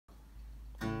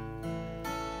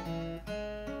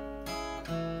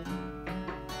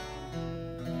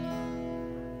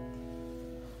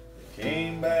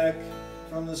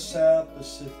from the South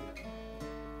Pacific.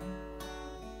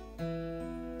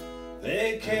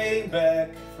 They came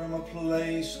back from a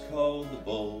place called the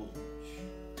Bulge.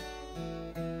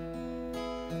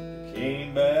 They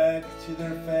came back to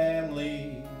their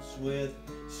families with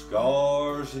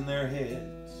scars in their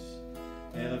heads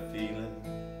and a feeling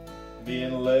of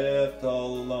being left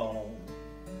all alone.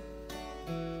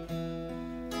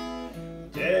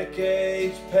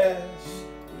 Decades passed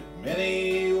with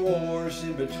many wars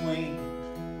in between.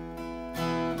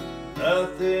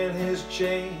 Nothing has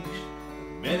changed,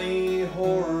 many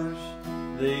horrors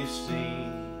they've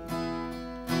seen.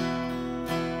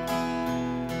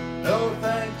 No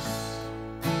thanks,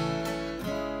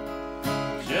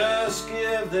 just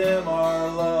give them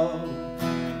our love.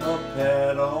 A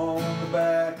pat on the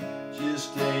back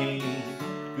just ain't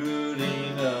good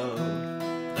enough.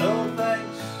 No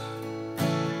thanks,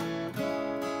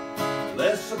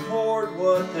 let's support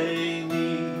what they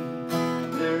need.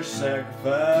 Their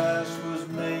sacrifice was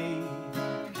made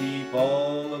to keep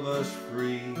all of us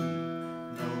free.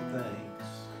 No thanks.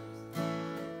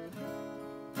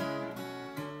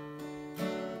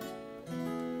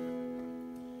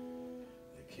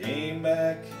 They came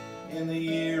back in the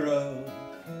year of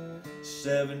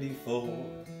 '74.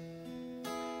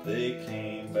 They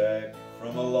came back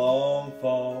from a long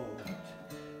fought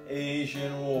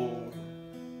Asian war.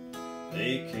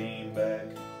 They came back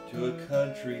to a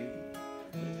country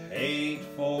with hate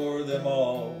for them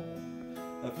all.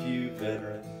 A few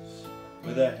veterans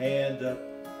with a hand up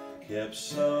kept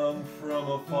some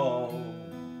from a fall.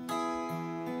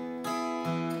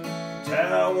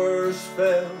 Towers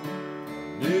fell,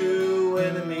 new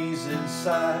enemies in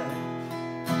sight.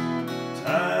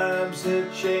 Times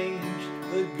have changed,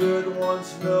 the good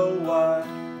ones know why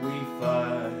we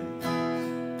fight.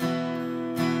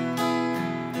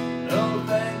 No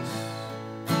thanks,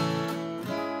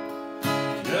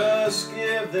 just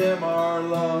give them our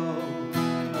love.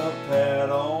 A pat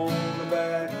on the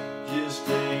back just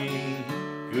ain't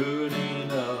good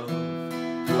enough.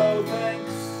 No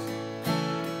thanks,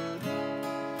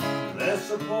 let's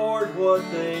support what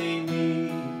they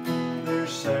need. Their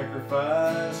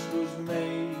sacrifice was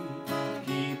made to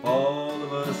keep all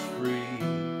of us free.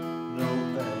 No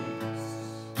thanks.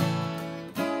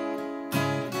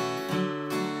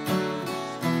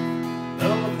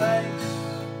 No thanks,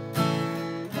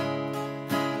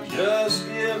 just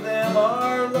give them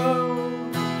our love.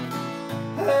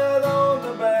 Pat on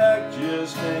the back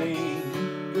just ain't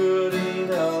good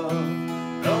enough.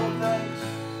 No thanks,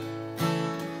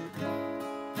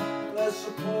 let's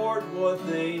support what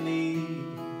they need.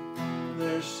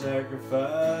 Their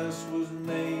sacrifice was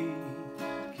made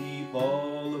to keep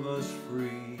all of us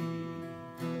free.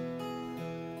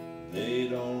 They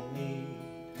don't need